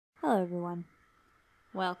Hello everyone.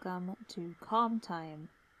 Welcome to Calm Time.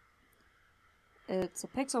 It's a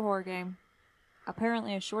pixel horror game.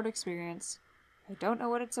 Apparently a short experience. I don't know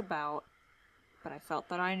what it's about, but I felt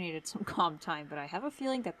that I needed some calm time, but I have a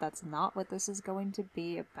feeling that that's not what this is going to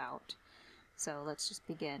be about. So let's just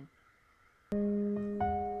begin.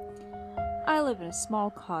 I live in a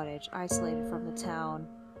small cottage isolated from the town.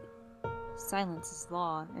 Silence is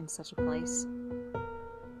law in such a place.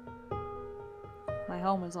 My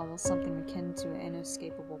home is almost something akin to an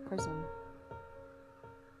inescapable prison.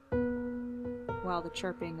 While the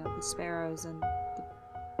chirping of the sparrows and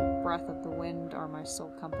the breath of the wind are my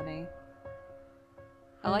sole company.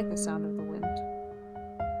 I like the sound of the wind.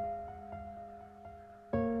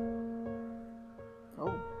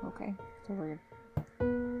 Oh, okay. So weird.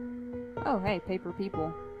 Oh, hey, paper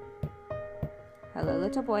people. Hello,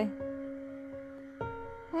 little boy.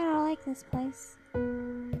 I don't like this place.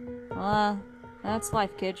 That's life,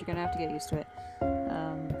 kid. You're gonna have to get used to it.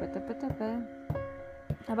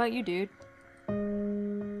 How about you, dude?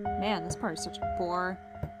 Man, this part is such a bore.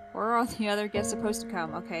 Where are all the other guests supposed to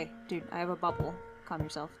come? Okay, dude, I have a bubble. Calm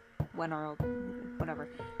yourself. Whatever.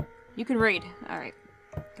 You can read. Alright.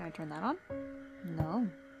 Can I turn that on? No.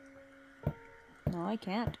 No, I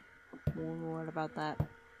can't. What about that?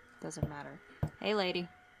 Doesn't matter. Hey, lady.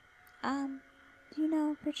 Do you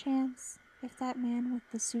know, perchance, if that man with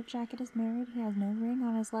the suit jacket is married, he has no ring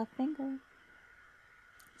on his left finger?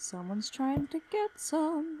 Someone's trying to get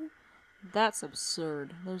some. That's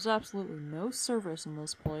absurd. There's absolutely no service in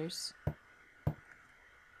this place.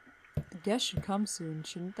 The guests should come soon,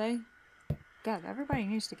 shouldn't they? God, everybody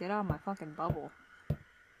needs to get out of my fucking bubble.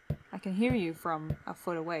 I can hear you from a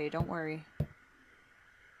foot away, don't worry.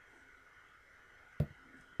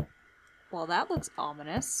 Well, that looks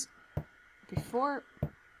ominous. Before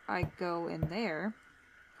I go in there,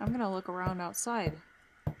 I'm gonna look around outside.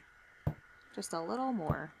 Just a little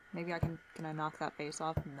more. Maybe I can I knock that face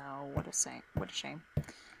off? No, what a shame. What's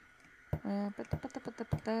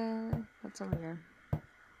over here?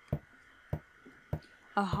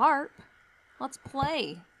 A harp? Let's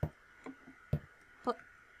play. But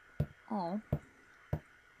oh,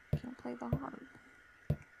 can't play the harp.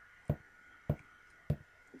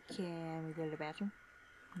 Can we go to the bathroom?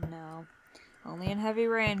 No, only in heavy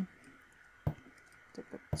rain.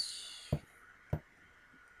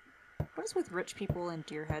 What is with rich people and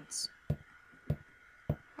deer heads?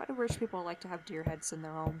 Why do rich people like to have deer heads in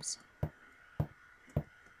their homes?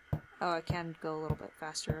 Oh, I can go a little bit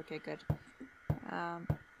faster. Okay, good.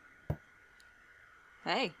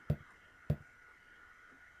 Hey.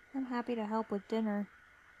 I'm happy to help with dinner.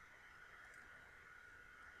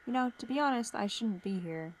 You know, to be honest, I shouldn't be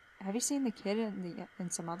here. Have you seen the kid in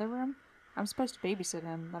some other room? I'm supposed to babysit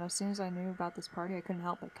him, but as soon as I knew about this party, I couldn't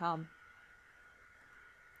help but come.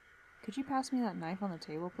 Could you pass me that knife on the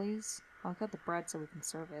table, please? I'll cut the bread so we can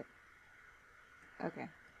serve it. Okay.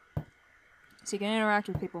 So you can interact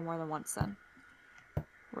with people more than once, then.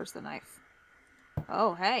 Where's the knife?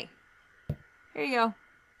 Oh, hey! Here you go.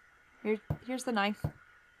 Here's the knife.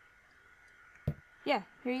 Yeah,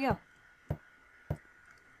 here you go.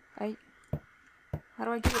 How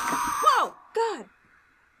do I get it? Whoa! God!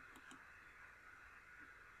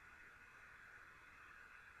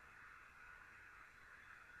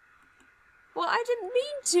 Well, I didn't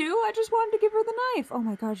mean to. I just wanted to give her the knife. Oh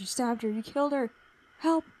my god, you stabbed her. You killed her.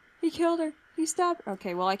 Help! He killed her. He stabbed her.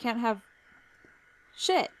 Okay, well, I can't have...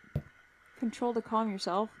 Shit! Control to calm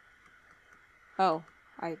yourself. Oh,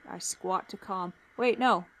 I squat to calm. Wait,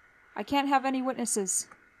 no. I can't have any witnesses.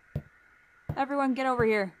 Everyone get over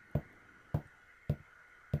here.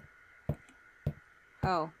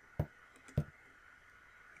 Oh.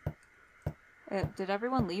 Did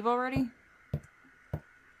everyone leave already?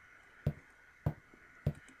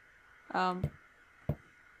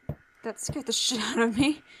 That scared the shit out of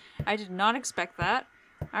me. I did not expect that.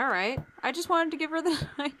 Alright. I just wanted to give her the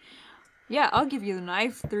knife. Yeah, I'll give you the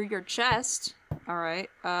knife through your chest. Alright,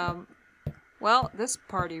 well, this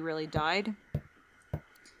party really died.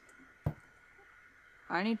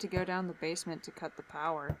 I need to go down the basement to cut the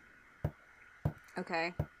power.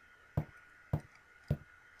 Okay.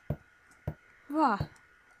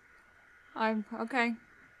 I'm okay.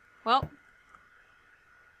 Well,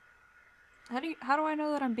 how do I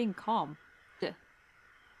know that I'm being calm?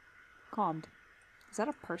 Calmed. Is that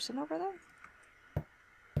a person over there?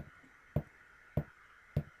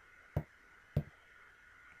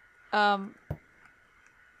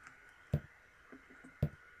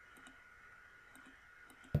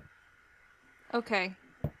 Okay.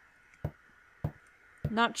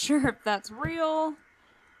 Not sure if that's real.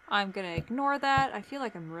 I'm gonna ignore that. I feel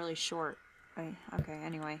like I'm really short. Okay,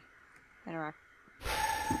 anyway. Interact.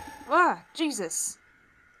 Ah! Jesus!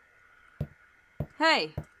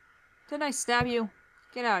 Hey! Didn't I stab you?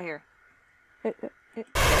 Get out of here.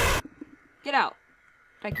 Get out.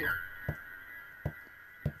 Thank you.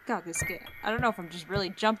 God, this kid. I don't know if I'm just really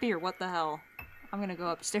jumpy or what the hell. I'm gonna go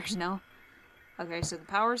upstairs now. Okay, so the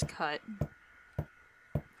power's cut.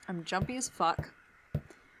 I'm jumpy as fuck.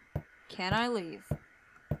 Can I leave?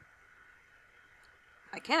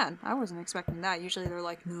 I can. I wasn't expecting that. Usually they're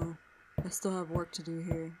like, no, I still have work to do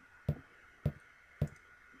here.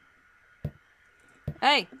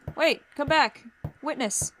 Hey! Wait! Come back!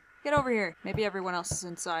 Witness! Get over here! Maybe everyone else is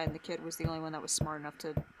inside and the kid was the only one that was smart enough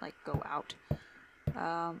to, like, go out.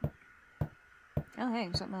 Oh, hey,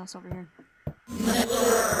 something else over here.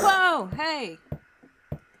 Whoa! Hey!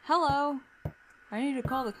 Hello! I need to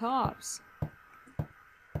call the cops.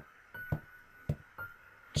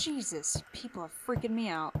 Jesus, people are freaking me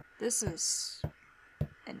out. This is...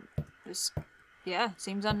 yeah,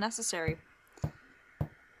 seems unnecessary.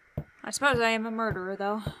 I suppose I am a murderer,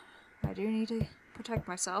 though. I do need to protect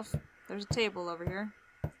myself. There's a table over here.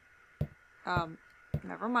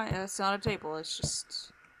 Never mind. It's not a table. It's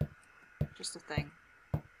just a thing.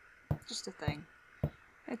 Just a thing.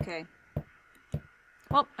 Okay.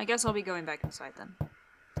 Well, I guess I'll be going back inside then.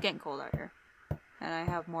 It's getting cold out here. And I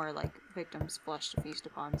have more, like, victims' flesh to feast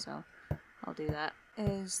upon, so I'll do that.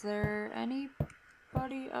 Is there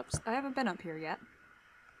anybody I haven't been up here yet.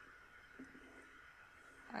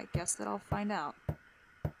 I guess that I'll find out.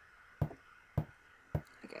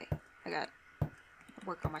 Okay, I got to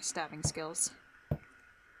work on my stabbing skills.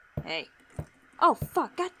 Hey. Oh,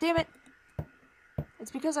 fuck, god damn it!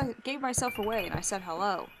 It's because I gave myself away and I said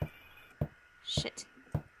hello. Shit.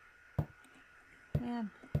 Man.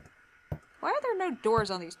 Why are there no doors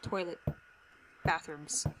on these toilet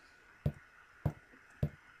bathrooms?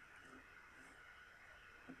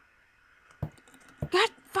 God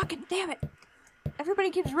fucking damn it! Everybody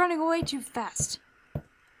keeps running away too fast.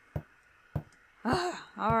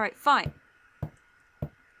 Alright, fine.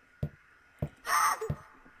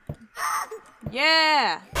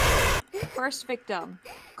 Yeah! First victim.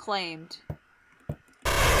 Claimed.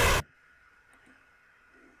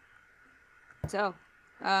 So,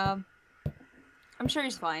 I'm sure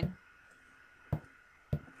he's fine.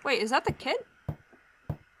 Wait, is that the kid?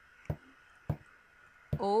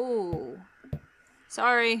 Oh.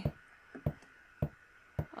 Sorry.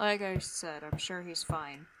 Like I said, I'm sure he's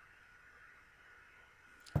fine.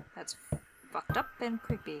 That's fucked up and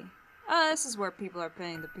creepy. This is where people are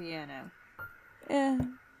playing the piano.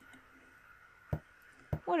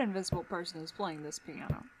 What invisible person is playing this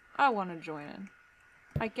piano? I want to join in.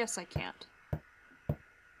 I guess I can't.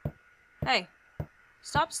 Hey,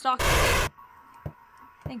 stop stalking me.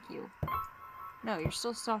 Thank you. No, you're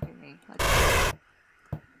still stalking me.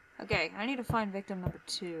 Okay, I need to find victim number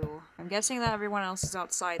 2. I'm guessing that everyone else is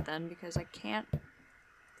outside then, because I can't...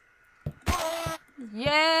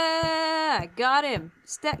 Yeah! Got him!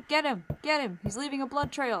 Get him! Get him! He's leaving a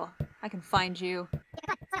blood trail! I can find you.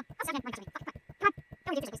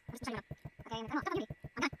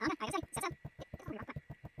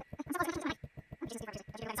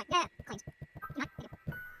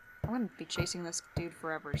 I'm gonna be chasing this dude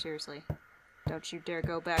forever, seriously. Don't you dare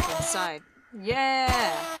go back inside.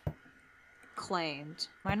 Yeah! Claimed.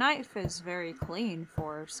 My knife is very clean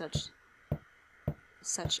for such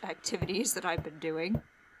activities that I've been doing.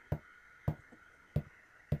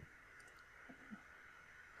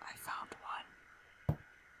 I found one.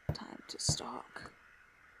 Time to stalk.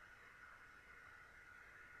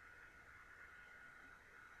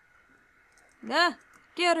 Ah!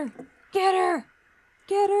 Get her! Get her!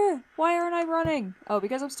 Get her! Why aren't I running? Oh,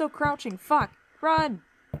 because I'm still crouching. Fuck! Run!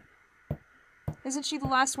 Isn't she the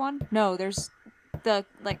last one? No, there's the,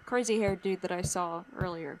 like, crazy-haired dude that I saw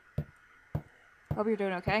earlier. Hope you're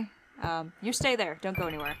doing okay. You stay there. Don't go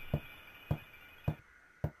anywhere.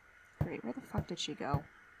 Great, where the fuck did she go?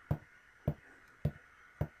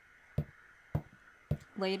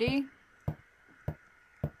 Lady?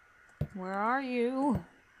 Where are you?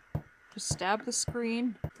 Just stab the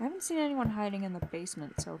screen. I haven't seen anyone hiding in the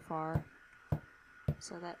basement so far.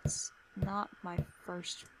 So that's not my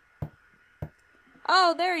first...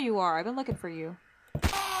 Oh, there you are! I've been looking for you.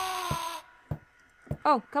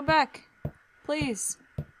 Oh, come back! Please!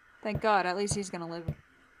 Thank God, at least he's gonna live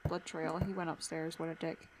a blood trail. He went upstairs, what a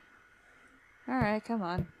dick. Alright, come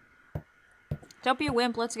on. Don't be a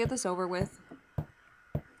wimp, let's get this over with.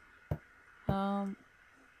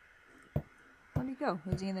 Where'd he go?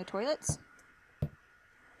 Is he in the toilets?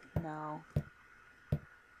 No.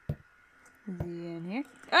 Is he in here?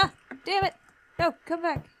 Ah! Damn it! No, come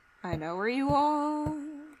back! I know where you are.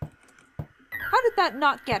 How did that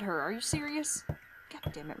not get her? Are you serious?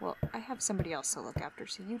 God damn it. Well, I have somebody else to look after,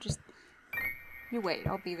 so you just... You wait,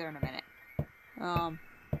 I'll be there in a minute.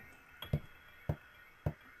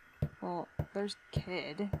 Well, there's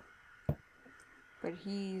Kid. But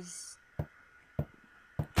he's...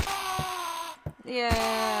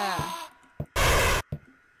 Yeah!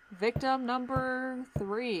 Victim number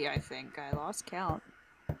 3, I think. I lost count.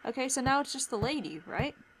 Okay, so now it's just the lady,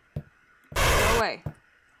 right? Go away.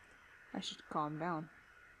 I should calm down.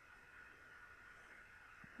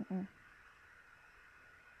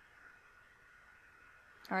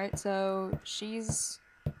 Alright, so she's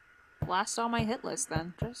last on my hit list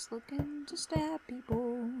then. Just looking to stab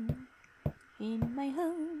people in my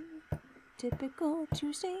home. Typical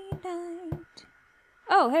Tuesday night.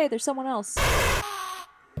 Oh, hey, there's someone else.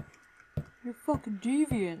 You're fucking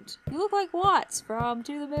deviant. You look like Watts from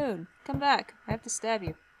To the Moon. Come back. I have to stab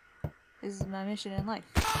you. This is my mission in life.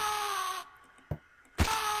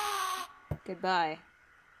 Goodbye.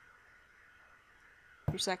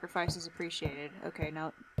 Your sacrifice is appreciated. Okay,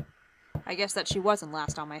 now... I guess that she wasn't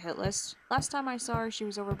last on my hit list. Last time I saw her, she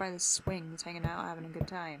was over by the swings, hanging out, having a good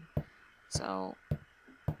time. So...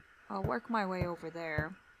 I'll work my way over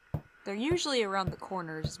there. They're usually around the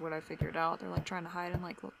corners, is what I figured out. They're like trying to hide in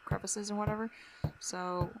like crevices and whatever.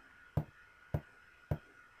 So...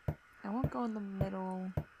 I won't go in the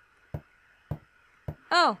middle.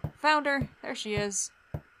 Oh! Found her! There she is.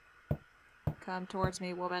 Come towards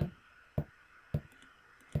me, woman.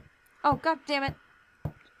 Oh, god damn it!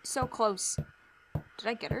 So close. Did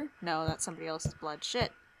I get her? No, that's somebody else's blood.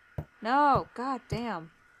 Shit. No! God damn.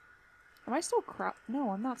 Am I still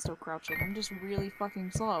No, I'm not still crouching. I'm just really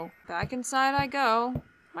fucking slow. Back inside I go.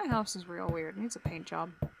 My house is real weird. It needs a paint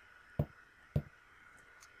job.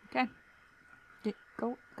 Okay.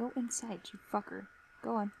 Go inside, you fucker.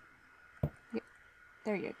 Go on. Yeah,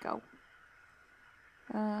 there you go.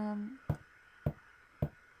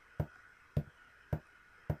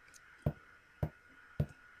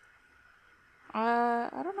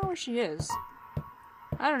 I don't know where she is.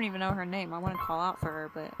 I don't even know her name. I want to call out for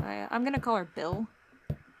her, but I'm gonna call her Bill.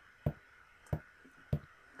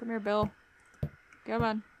 Come here, Bill. Come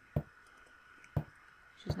on.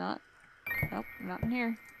 She's not. Nope, not in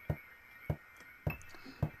here.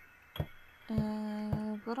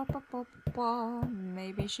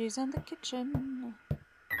 Maybe she's in the kitchen.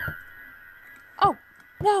 Oh!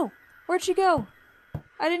 No! Where'd she go?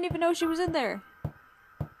 I didn't even know she was in there.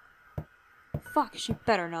 Fuck, she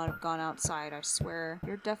better not have gone outside, I swear.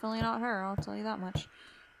 You're definitely not her, I'll tell you that much.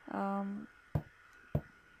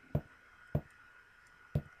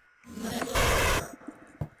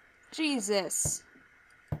 Jesus!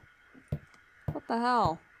 What the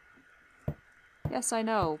hell? Yes, I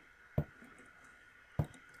know.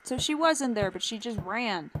 So she was in there, but she just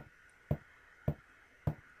ran.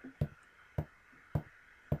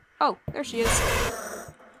 Oh, there she is.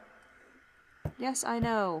 Yes, I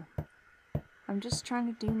know. I'm just trying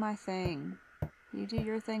to do my thing. You do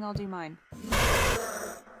your thing, I'll do mine.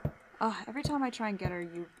 Every time I try and get her,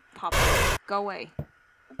 you pop up. Go away.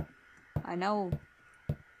 I know.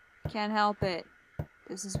 Can't help it.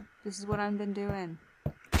 This is what I've been doing.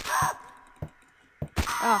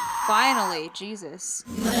 Oh, finally! Jesus.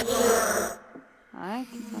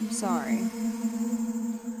 I'm sorry.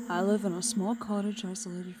 I live in a small cottage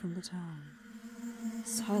isolated from the town.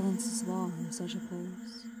 Silence is law in such a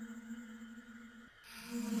place.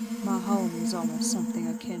 My home is almost something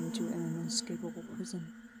akin to an inescapable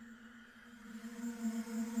prison.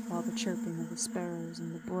 While the chirping of the sparrows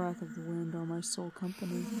and the breath of the wind are my sole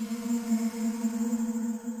company.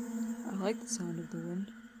 I like the sound of the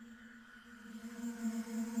wind.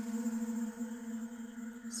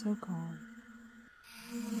 So calm.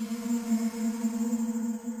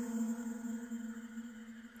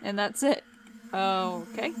 And that's it.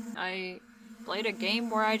 Okay. I played a game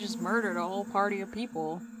where I just murdered a whole party of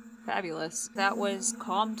people. Fabulous. That was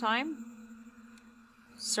Calm Time.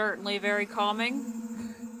 Certainly very calming.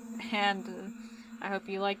 And I hope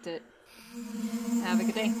you liked it. Have a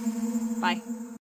good day. Bye.